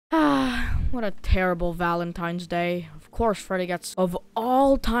what a terrible Valentine's Day. Of course, Freddy gets, of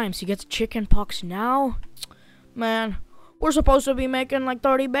all times, he gets chicken pox now. Man, we're supposed to be making like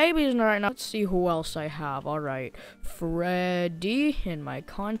 30 babies right now. Let's see who else I have. Alright, Freddy in my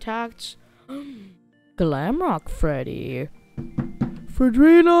contacts. Glamrock Freddy.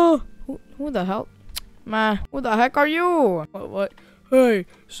 Fredrina! Who the hell? Man, who the heck are you? What? Hey,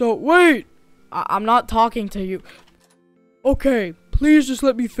 so wait! I'm not talking to you. Okay, please just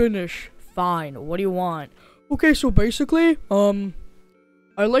let me finish. Fine, what do you want? Okay, so basically, I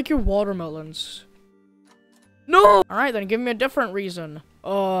like your watermelons. No! Alright, then give me a different reason.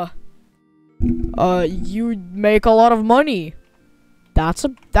 You make a lot of money. That's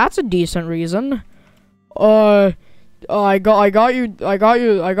a decent reason. I got you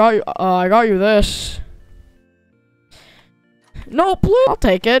this. No, please. I'll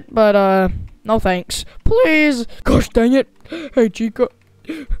take it, but, no thanks. Please. Gosh dang it. Hey, Chica.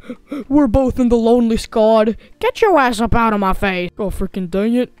 We're both in the lonely squad. Get your ass up out of my face. Oh, freaking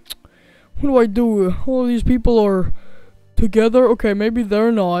dang it. What do I do? All these people are together. Okay, maybe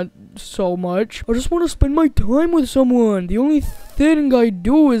they're not so much. I just want to spend my time with someone. The only thing I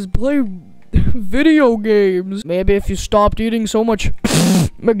do is play video games. Maybe if you stopped eating so much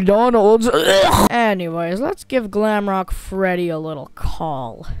McDonald's. Anyways, let's give Glamrock Freddy a little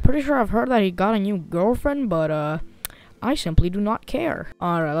call. Pretty sure I've heard that he got a new girlfriend, but I simply do not care.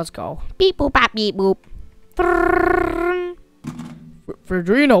 Alright, let's go. Beep boop bop beep boop.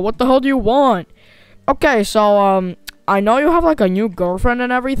 Fredrina, what the hell do you want? Okay, so I know you have like a new girlfriend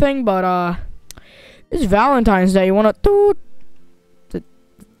and everything, but it's Valentine's Day. You wanna toot?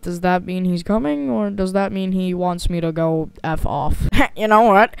 Does that mean he's coming, or does that mean he wants me to go F off? You know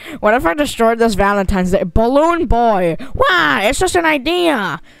what? What if I destroyed this Valentine's Day? Balloon boy! Wow, it's just an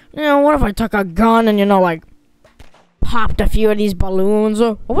idea! You know, what if I took a gun and, you know, like, popped a few of these balloons?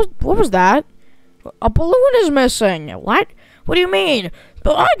 What was that? A balloon is missing! What? What do you mean?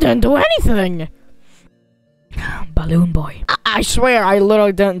 I didn't do anything! Balloon boy. I swear I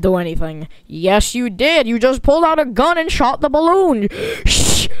literally didn't do anything. Yes, you did. You just pulled out a gun and shot the balloon.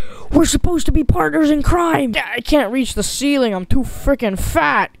 Shh! We're supposed to be partners in crime. I can't reach the ceiling. I'm too freaking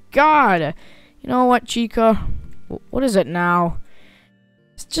fat. God. You know what, Chica? What is it now?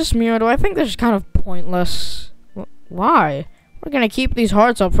 It's just Mewtwo. I think this is kind of pointless. Why? We're gonna keep these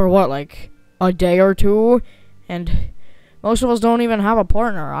hearts up for what, like a day or two? And most of us don't even have a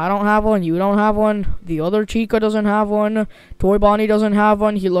partner. I don't have one. You don't have one. The other Chica doesn't have one. Toy Bonnie doesn't have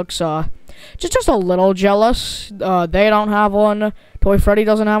one. He looks, just a little jealous. They don't have one. Toy Freddy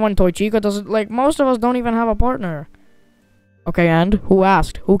doesn't have one. Toy Chica doesn't. Like, most of us don't even have a partner. Okay, and? Who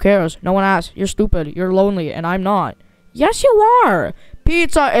asked? Who cares? No one asked. You're stupid. You're lonely, and I'm not. Yes, you are.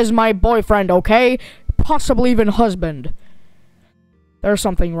 Pizza is my boyfriend, okay? Possibly even husband. There's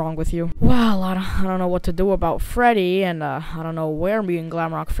something wrong with you. Well, I don't know what to do about Freddy, and I don't know where me and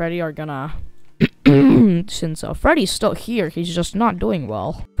Glamrock Freddy are gonna... Since Freddy's still here, he's just not doing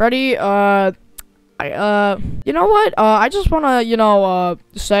well. Freddy, you know what? I just wanna, you know,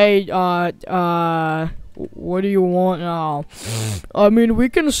 say, what do you want now? I mean, we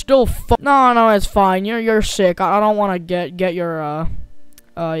can still No, it's fine. You're sick. I don't wanna get your,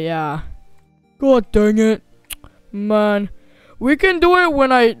 yeah. God dang it. Man. We can do it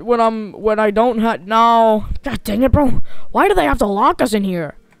when I don't have no. God dang it, bro! Why do they have to lock us in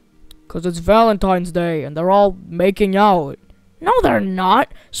here? 'Cause it's Valentine's Day and they're all making out. No, they're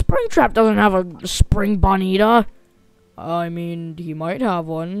not. Springtrap doesn't have a spring bonita. I mean, he might have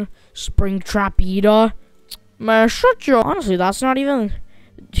one. Springtrapita. Man, shut your. Honestly, that's not even.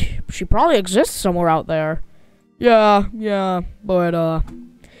 She probably exists somewhere out there. Yeah, but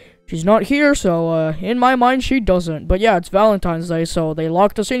she's not here, so, in my mind, she doesn't. But yeah, it's Valentine's Day, so they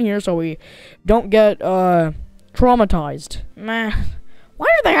locked us in here so we don't get, traumatized. Man, why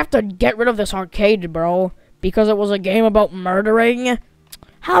do they have to get rid of this arcade, bro? Because it was a game about murdering?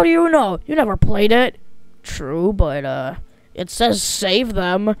 How do you know? You never played it. True, but, it says save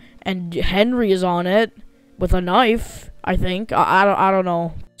them, and Henry is on it with a knife, I think. I don't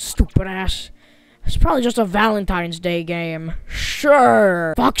know. Stupid ass. It's probably just a Valentine's Day game.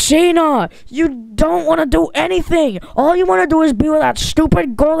 Sure. Foxina, you don't want to do anything. All you want to do is be with that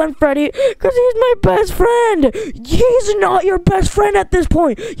stupid Golden Freddy because he's my best friend. He's not your best friend at this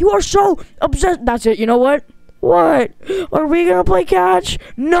point. You are so obsessed. That's it. You know what? What? Are we going to play catch?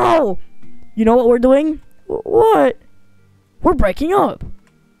 No. You know what we're doing? What? We're breaking up.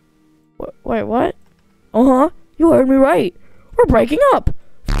 Wait, what? Uh-huh. You heard me right. We're breaking up.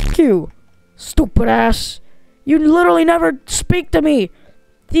 F*** you. Stupid ass. You literally never speak to me.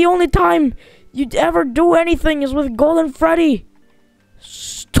 The only time you'd ever do anything is with Golden Freddy.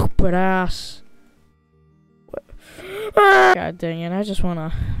 Stupid. stupid ass. God dang it, I just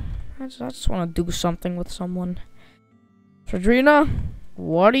wanna do something with someone. Fredrina,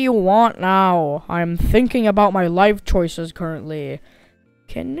 what do you want now? I'm thinking about my life choices currently.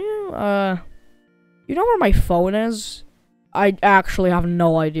 Can you, you know where my phone is? I actually have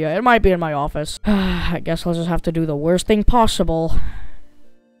no idea. It might be in my office. I guess I'll just have to do the worst thing possible.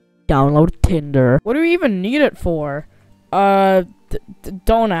 Download Tinder. What do you even need it for?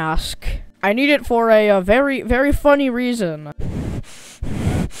 Don't ask. I need it for a very, very funny reason.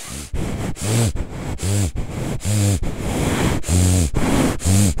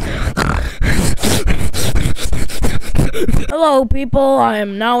 Hello, people. I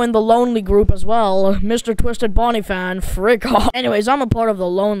am now in the lonely group as well. Mr. Twisted Bonnie fan, frick off. Anyways, I'm a part of the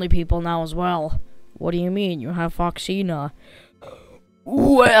lonely people now as well. What do you mean? You have Foxina.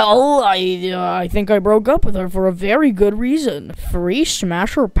 Well, I think I broke up with her for a very good reason. Free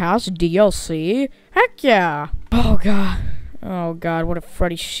Smash or Pass DLC? Heck yeah. Oh, God. Oh, God, what if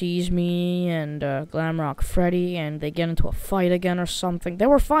Freddy sees me and Glamrock Freddy and they get into a fight again or something? They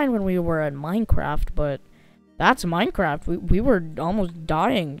were fine when we were at Minecraft, but that's Minecraft. We were almost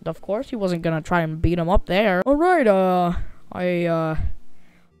dying. Of course he wasn't gonna try and beat him up there. Alright,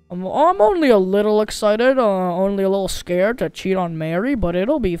 I'm only a little excited, only a little scared to cheat on Mary, but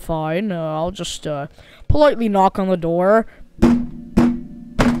it'll be fine. I'll just, politely knock on the door.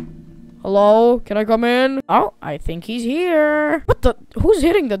 Hello? Can I come in? Oh, I think he's here. What the? Who's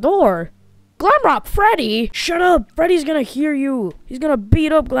hitting the door? Glamrock Freddy! Shut up! Freddy's gonna hear you. He's gonna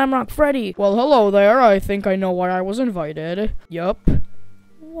beat up Glamrock Freddy. Well, hello there. I think I know why I was invited. Yup.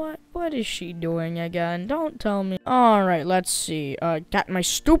 What is she doing again? Don't tell me. Alright, let's see. Got my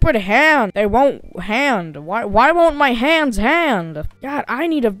stupid hand. They won't hand. Why won't my hands hand? God, I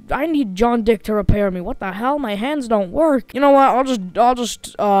need John Dick to repair me. What the hell? My hands don't work. You know what?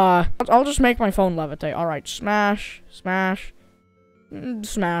 I'll just make my phone levitate. Alright, smash, smash,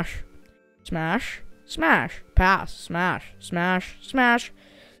 smash, smash, smash, pass, smash, smash, smash,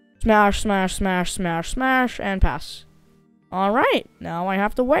 smash, smash, smash, smash, smash, and pass. Alright, now I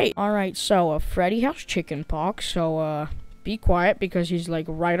have to wait. Alright, so, Freddy has chicken pox, so, be quiet because he's, like,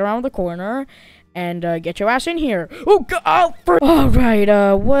 right around the corner. And, get your ass in here. Oh, God! Alright,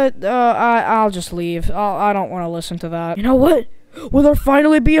 I'll just leave. I don't want to listen to that. You know what? Will there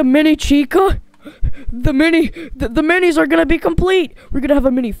finally be a mini Chica? The minis are gonna be complete! We're gonna have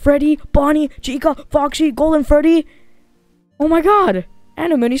a mini Freddy, Bonnie, Chica, Foxy, Golden Freddy. Oh my God!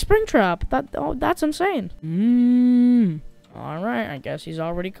 And a mini Springtrap. That's insane. Alright, I guess he's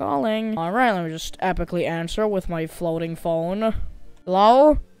already calling. Alright, let me just epically answer with my floating phone.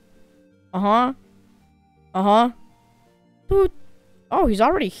 Hello? Uh-huh. Dude. Oh, he's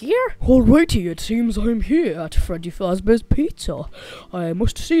already here? Alrighty, it seems I'm here at Freddy Fazbear's Pizza. I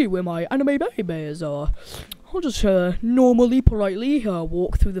must see where my anime babies are. I'll just, normally, politely,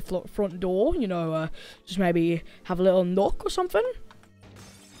 walk through the front door, you know, just maybe have a little knock or something.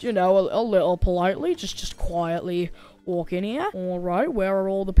 You know, a little politely, just quietly walk in here. Alright, where are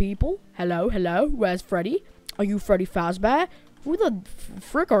all the people? Hello, where's Freddy? Are you Freddy Fazbear? Who the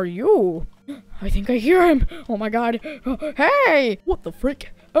frick are you? I think I hear him. Oh my God. Hey! What the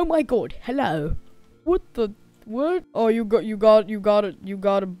frick? Oh my God. Hello. What? Oh, you got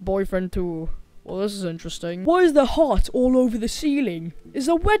a boyfriend too. Well, this is interesting. Why is there heart all over the ceiling? Is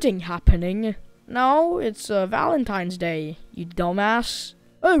a wedding happening? No, it's Valentine's Day, you dumbass.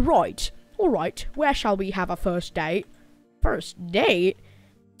 Oh, right. Alright, where shall we have a first date? First date?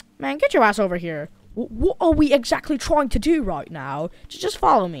 Man, get your ass over here. What are we exactly trying to do right now? Just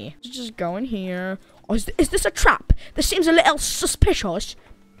follow me. Just go in here. Oh, is this a trap? This seems a little suspicious.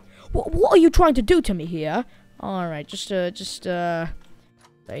 What are you trying to do to me here? Alright, just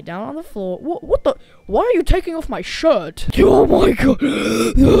lay down on the floor. What the? Why are you taking off my shirt? Oh my God!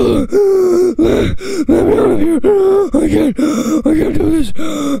 Let me out of here! I can't do this.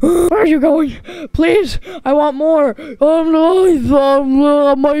 Where are you going? Please, I want more.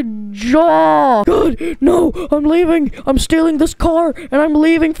 My jaw. God, no! I'm leaving. I'm stealing this car, and I'm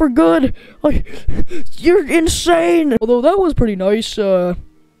leaving for good. You're insane. Although that was pretty nice.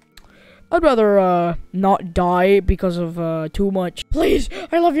 I'd rather, not die because of, too much. Please,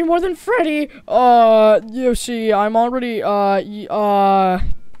 I love you more than Freddy! You see, I'm already, what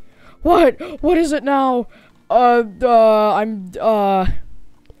is it now?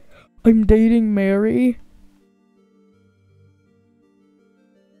 I'm dating Mary.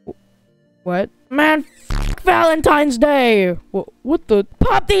 What? Man, f Valentine's Day! What the?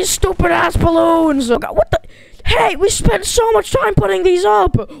 Pop these stupid ass balloons! Oh God, what the? Hey, we spent so much time putting these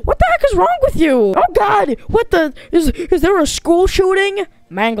up! What the heck is wrong with you? Oh God, what the? Is there a school shooting?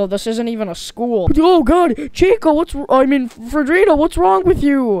 Mangle, this isn't even a school. Oh god, Chica, Fredrina, what's wrong with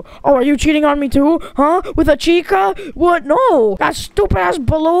you? Oh, are you cheating on me too? Huh? With a Chica? What? No! That stupid ass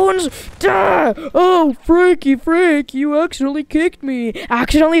balloons! Duh! Oh, freak, you accidentally kicked me.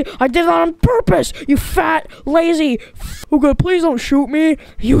 Accidentally? I did that on purpose! You fat, lazy. Oh god, please don't shoot me.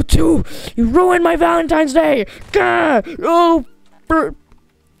 You too! You ruined my Valentine's Day! Gah! Oh,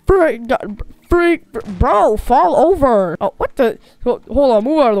 freak, bro, fall over. Oh, what the? Hold on,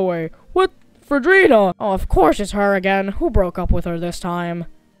 move out of the way. What? Fredrina? Oh, of course it's her again. Who broke up with her this time?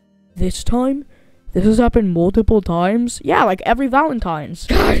 This time? This has happened multiple times? Yeah, like every Valentine's.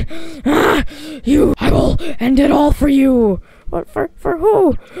 God! I will end it all for you. What, for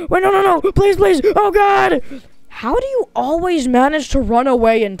who? Wait, no, please, oh god! How do you always manage to run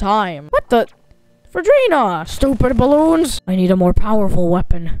away in time? What the? Fredrina! Stupid balloons! I need a more powerful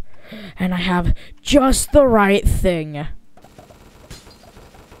weapon. And I have just the right thing.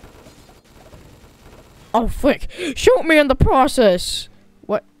 Oh, frick. Shoot me in the process.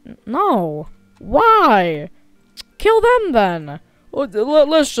 What? No. Why? Kill them, then.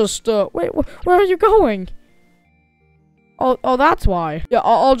 Let's just, wait, where are you going? Oh, that's why. Yeah,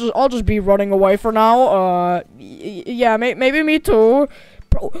 I'll just be running away for now. Yeah, maybe me too.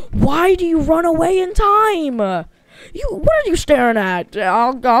 Bro, why do you run away in time? What are you staring at?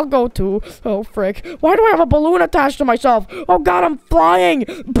 I'll go too. Oh, frick. Why do I have a balloon attached to myself? Oh, God, I'm flying.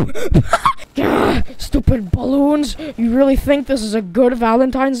 Stupid balloons. You really think this is a good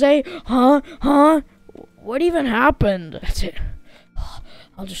Valentine's Day? Huh? What even happened? That's it.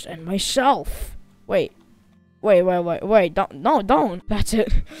 I'll just end myself. Wait. Don't. That's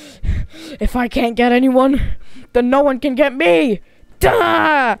it. If I can't get anyone, then no one can get me.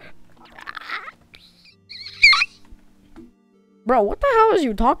 Duh! Bro, what the hell is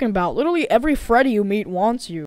you talking about? Literally every Freddy you meet wants you.